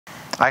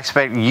I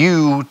expect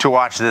you to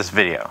watch this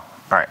video.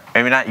 All right,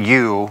 maybe not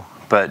you,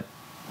 but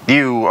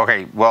you.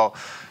 Okay, well,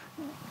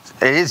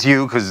 it is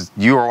you because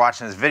you are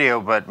watching this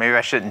video, but maybe I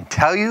shouldn't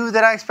tell you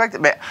that I expect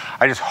it.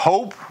 I just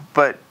hope,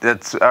 but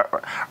that's all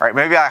right.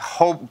 Maybe I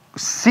hope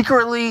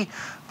secretly,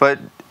 but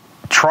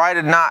try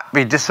to not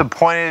be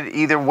disappointed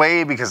either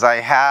way because I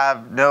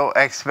have no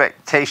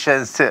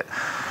expectations to.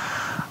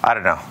 I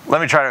don't know. Let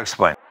me try to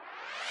explain.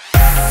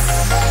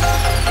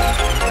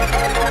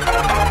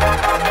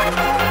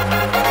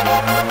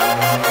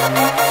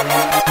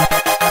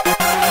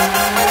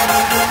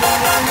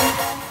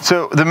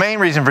 So the main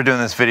reason for doing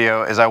this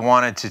video is I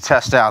wanted to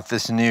test out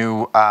this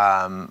new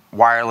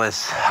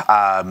wireless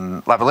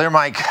lavalier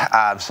mic.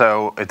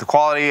 So if the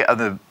quality of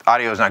the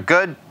audio is not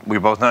good, we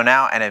both know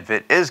now. And if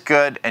it is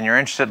good and you're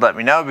interested, let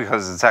me know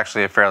because it's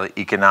actually a fairly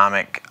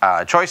economic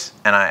choice.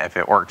 And if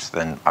it works,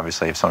 then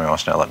obviously if somebody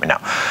wants to know, let me know.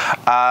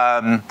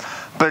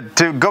 But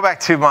to go back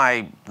to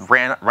my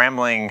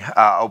rambling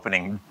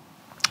opening,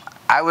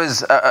 I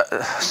was,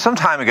 some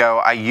time ago,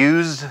 I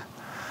used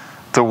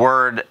the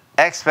word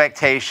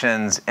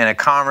expectations in a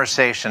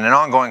conversation, an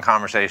ongoing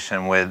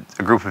conversation with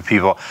a group of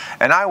people,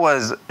 and I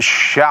was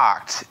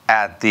shocked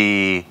at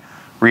the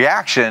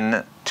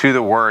reaction to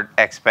the word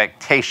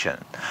expectation.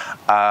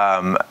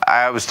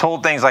 I was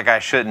told things like I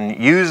shouldn't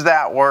use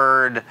that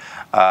word.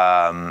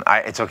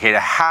 It's okay to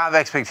have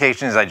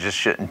expectations. I just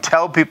shouldn't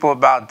tell people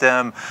about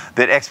them.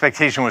 That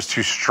expectation was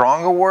too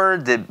strong a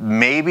word. That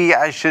maybe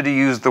I should have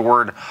used the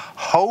word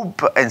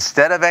hope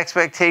instead of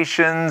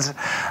expectations.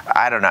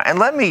 I don't know. And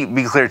let me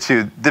be clear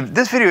too.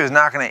 This video is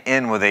not going to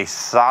end with a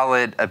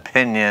solid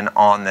opinion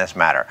on this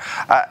matter.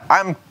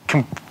 I'm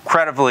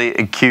incredibly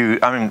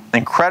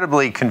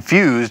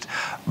confused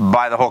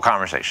by the whole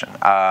conversation.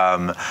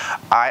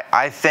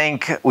 I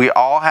think we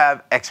all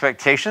have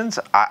expectations.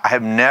 I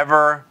have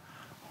never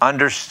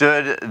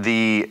understood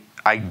the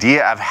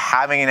idea of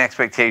having an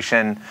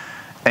expectation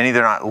and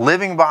either not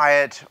living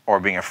by it or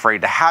being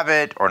afraid to have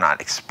it or not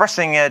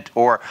expressing it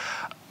or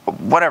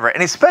whatever.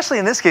 And especially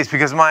in this case,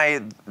 because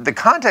the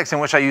context in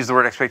which I used the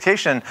word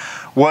expectation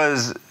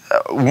was,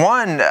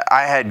 one,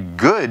 I had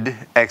good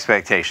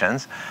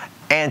expectations,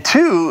 and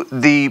two,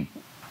 the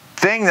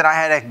thing that I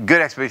had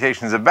good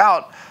expectations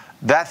about,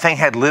 that thing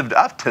had lived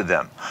up to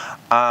them.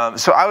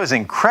 So I was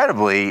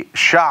incredibly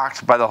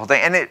shocked by the whole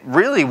thing. And it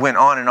really went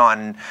on and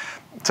on.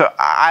 So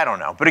I don't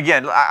know. But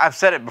again, I've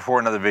said it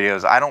before in other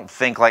videos. I don't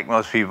think like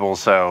most people,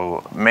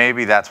 so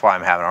maybe that's why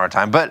I'm having a hard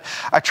time. But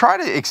I try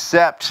to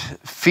accept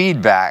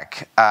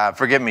feedback.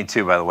 Forgive me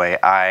too, by the way.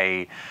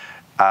 I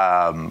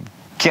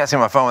can't see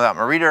my phone without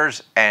my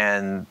readers,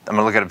 and I'm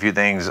gonna look at a few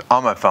things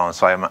on my phone,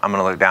 so I'm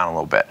gonna look down a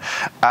little bit.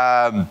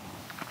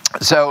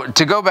 So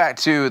to go back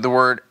to the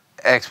word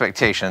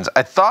expectations,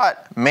 I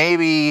thought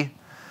maybe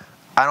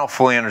I don't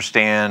fully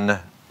understand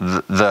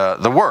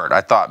the word.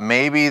 I thought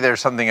maybe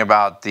there's something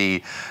about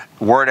the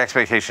word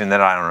expectation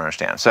that I don't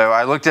understand. So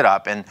I looked it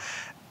up, and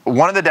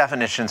one of the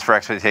definitions for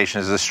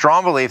expectation is a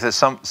strong belief that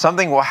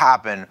something will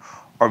happen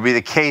or be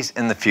the case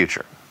in the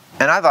future.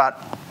 And I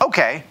thought,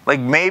 okay,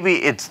 like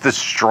maybe it's the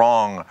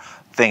strong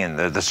thing,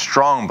 the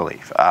strong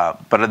belief.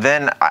 But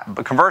then,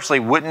 conversely,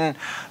 wouldn't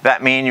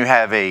that mean you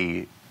have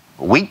a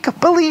weak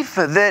belief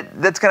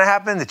that's going to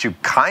happen, that you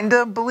kind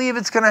of believe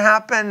it's going to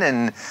happen?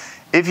 And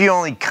if you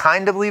only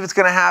kind of believe it's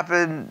going to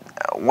happen,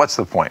 what's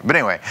the point? But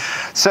anyway,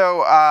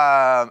 so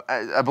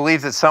a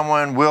belief that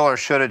someone will or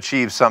should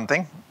achieve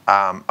something.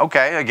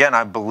 Okay, again,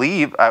 I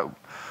believe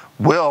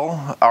will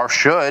or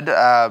should,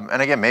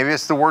 and again, maybe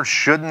it's the word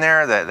should in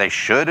there, that they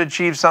should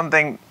achieve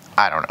something.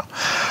 I don't know.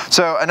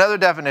 So another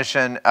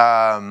definition,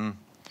 a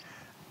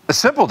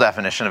simple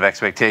definition of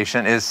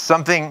expectation is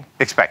something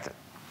expected.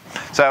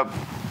 So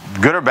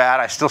good or bad,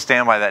 I still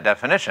stand by that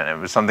definition. It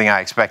was something I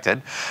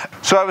expected.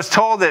 So I was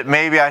told that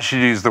maybe I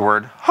should use the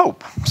word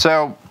hope.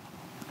 So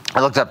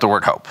I looked up the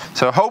word hope.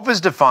 So hope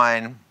is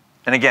defined,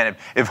 and again,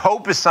 if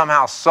hope is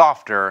somehow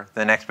softer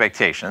than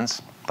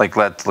expectations, like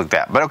let's look at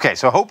that. But okay,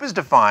 so hope is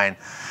defined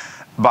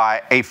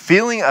by a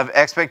feeling of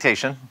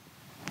expectation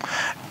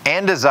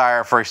and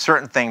desire for a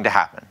certain thing to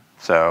happen.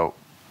 So,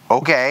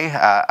 okay,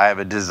 I have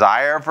a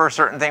desire for a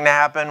certain thing to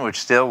happen, which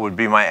still would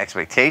be my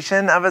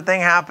expectation of a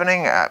thing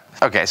happening.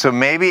 Okay, so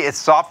maybe it's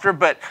softer,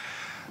 but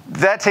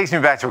that takes me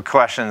back to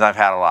questions I've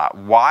had a lot.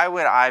 Why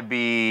would I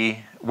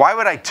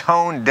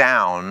tone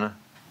down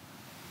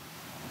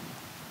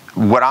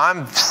what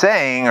I'm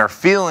saying or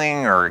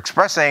feeling or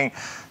expressing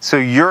so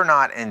you're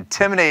not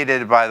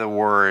intimidated by the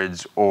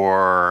words,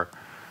 or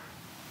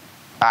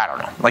I don't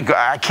know. Like,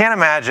 I can't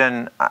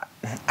imagine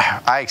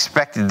I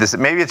expected this.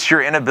 Maybe it's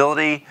your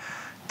inability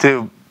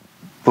to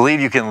believe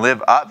you can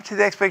live up to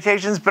the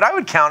expectations, but I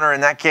would counter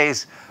in that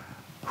case,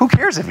 who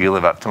cares if you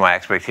live up to my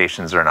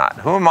expectations or not?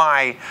 Who am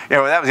I? You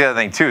know, that was the other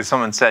thing too.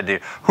 Someone said to you,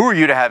 who are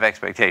you to have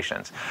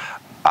expectations?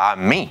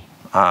 Me.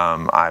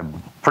 I'm a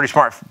pretty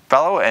smart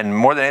fellow, and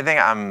more than anything,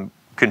 I'm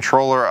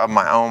controller of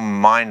my own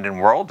mind and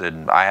world,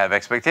 and I have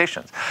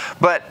expectations.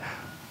 But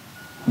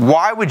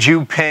why would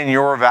you pin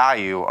your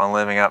value on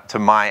living up to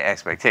my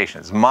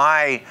expectations?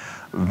 My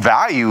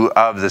value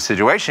of the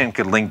situation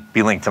could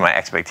be linked to my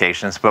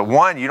expectations. But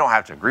one, you don't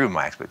have to agree with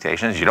my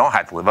expectations. You don't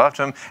have to live up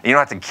to them. And you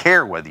don't have to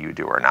care whether you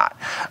do or not.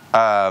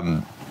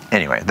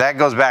 Anyway, that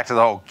goes back to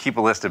the whole keep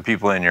a list of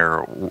people in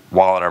your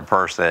wallet or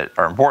purse that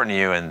are important to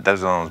you, and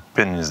those are the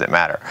opinions that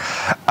matter.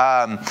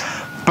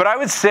 But I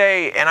would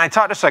say, and I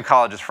talked to a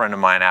psychologist friend of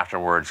mine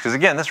afterwards, because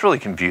again, this really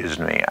confused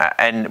me.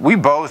 And we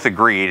both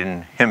agreed,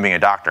 and him being a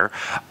doctor,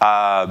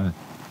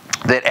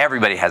 that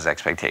everybody has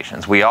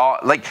expectations. We all,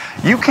 like,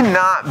 you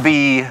cannot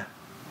be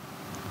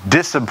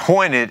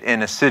disappointed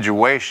in a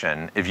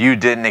situation if you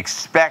didn't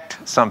expect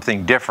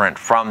something different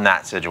from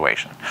that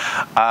situation.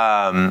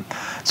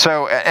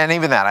 And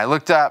even that, I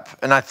looked up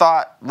and I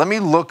thought, let me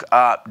look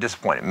up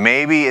disappointed.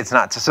 Maybe it's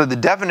not. So the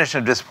definition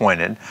of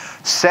disappointed,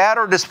 sad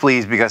or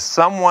displeased because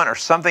someone or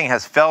something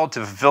has failed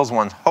to fulfill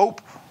one's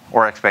hope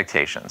or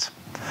expectations.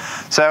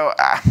 So,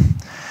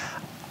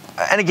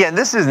 and again,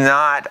 this is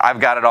not,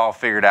 I've got it all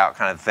figured out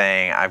kind of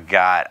thing.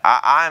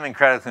 I'm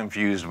incredibly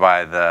confused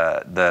by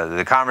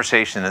the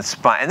conversation that's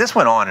spun, and this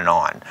went on and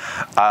on.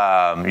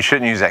 You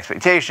shouldn't use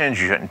expectations.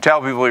 You shouldn't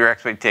tell people your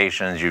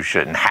expectations. You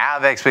shouldn't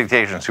have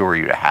expectations. Who are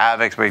you to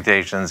have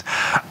expectations?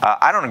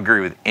 I don't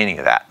agree with any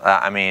of that.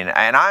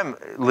 And I'm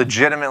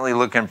legitimately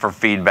looking for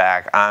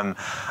feedback.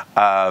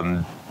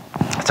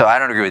 So I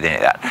don't agree with any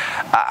of that.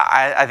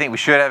 I think we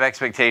should have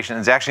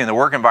expectations. Actually, in the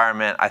work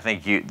environment, I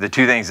think the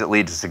two things that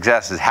lead to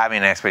success is having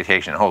an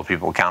expectation and hold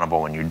people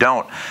accountable when you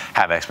don't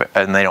have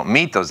and they don't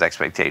meet those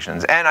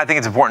expectations. And I think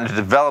it's important to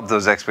develop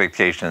those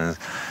expectations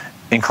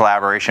in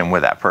collaboration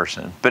with that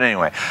person. But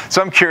anyway,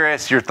 so I'm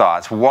curious your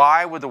thoughts.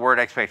 Why would the word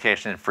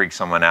expectation freak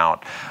someone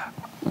out?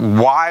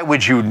 Why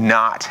would you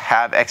not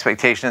have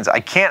expectations? I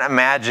can't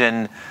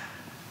imagine.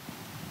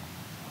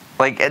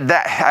 Like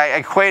that, I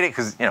equate it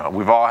because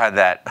we've all had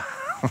that.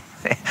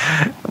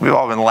 We've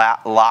all been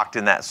locked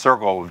in that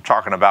circle of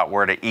talking about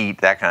where to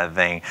eat, that kind of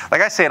thing. Like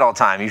I say it all the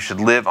time, you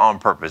should live on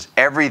purpose.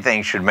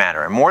 Everything should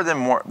matter. And more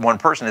than one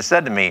person has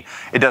said to me,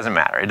 it doesn't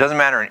matter. It doesn't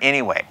matter in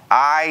any way.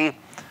 I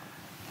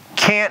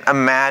can't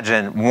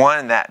imagine,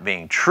 one, that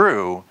being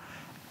true,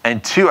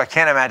 and two, I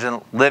can't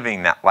imagine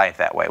living that life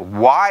that way.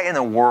 Why in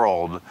the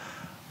world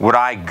would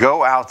I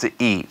go out to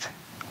eat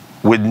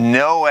with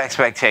no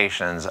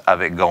expectations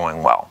of it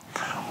going well?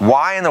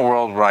 Why in the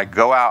world would I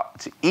go out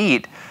to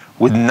eat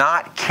with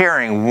not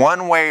caring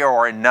one way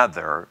or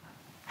another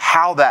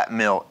how that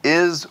meal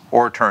is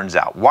or turns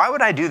out? Why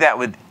would I do that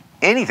with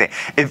anything?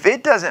 If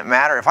it doesn't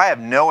matter, if I have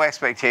no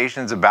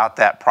expectations about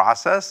that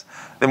process,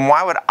 then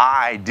why would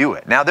I do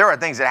it? Now, there are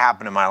things that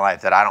happen in my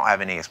life that I don't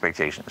have any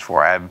expectations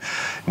for. I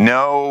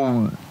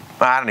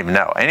don't even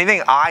know.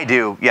 Anything I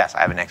do, yes,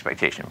 I have an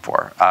expectation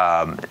for.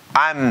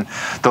 I'm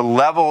the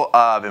level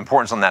of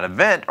importance on that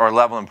event or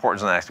level of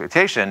importance on that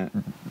expectation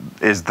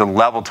is the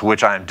level to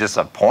which I'm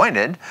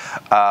disappointed.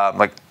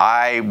 Like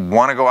I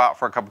want to go out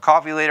for a cup of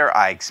coffee later.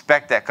 I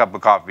expect that cup of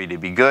coffee to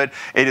be good.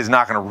 It is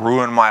not going to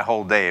ruin my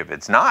whole day if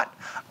it's not.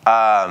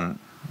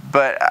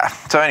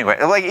 So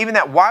anyway, like even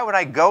that, why would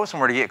I go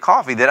somewhere to get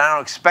coffee that I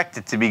don't expect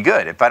it to be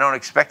good? If I don't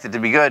expect it to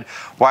be good,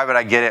 why would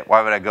I get it?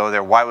 Why would I go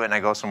there? Why wouldn't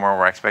I go somewhere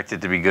where I expect it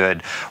to be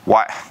good?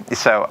 Why?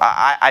 So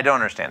I don't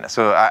understand this.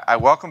 So I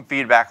welcome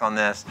feedback on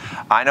this.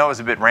 I know it's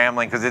a bit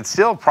rambling because it's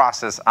still a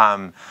process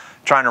I'm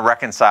trying to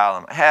reconcile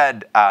in my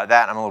head.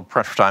 That I'm a little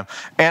pressed for time.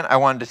 And I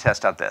wanted to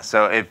test out this.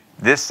 So if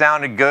this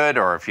sounded good,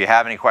 or if you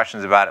have any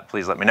questions about it,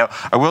 please let me know.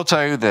 I will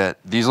tell you that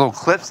these little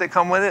clips that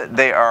come with it,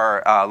 they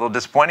are a little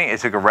disappointing. It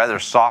took a rather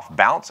soft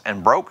bounce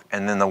and broke,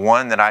 and then the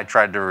one that I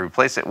tried to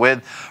replace it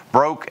with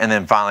broke, and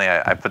then finally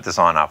I put this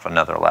on off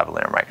another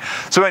lavalier mic.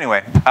 So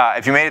anyway,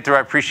 if you made it through,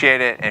 I appreciate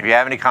it. And if you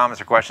have any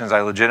comments or questions,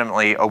 I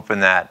legitimately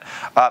open that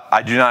up.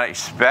 I do not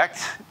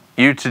expect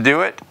you to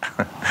do it.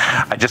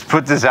 I just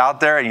put this out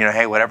there and,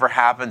 hey, whatever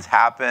happens,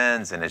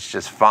 happens, and it's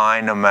just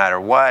fine no matter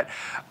what.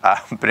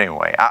 But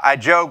anyway, I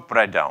joke, but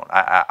I don't.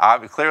 I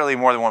clearly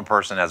more than one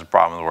person has a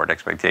problem with the word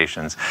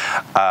expectations.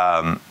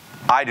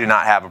 I do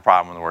not have a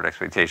problem with the word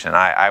expectation.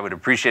 I would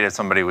appreciate if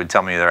somebody would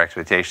tell me their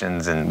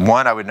expectations, and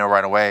one, I would know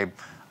right away,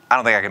 I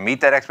don't think I can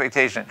meet that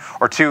expectation,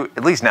 or two,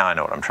 at least now I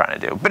know what I'm trying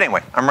to do. But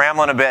anyway, I'm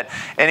rambling a bit.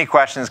 Any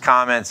questions,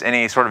 comments,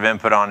 any sort of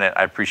input on it,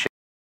 I appreciate it.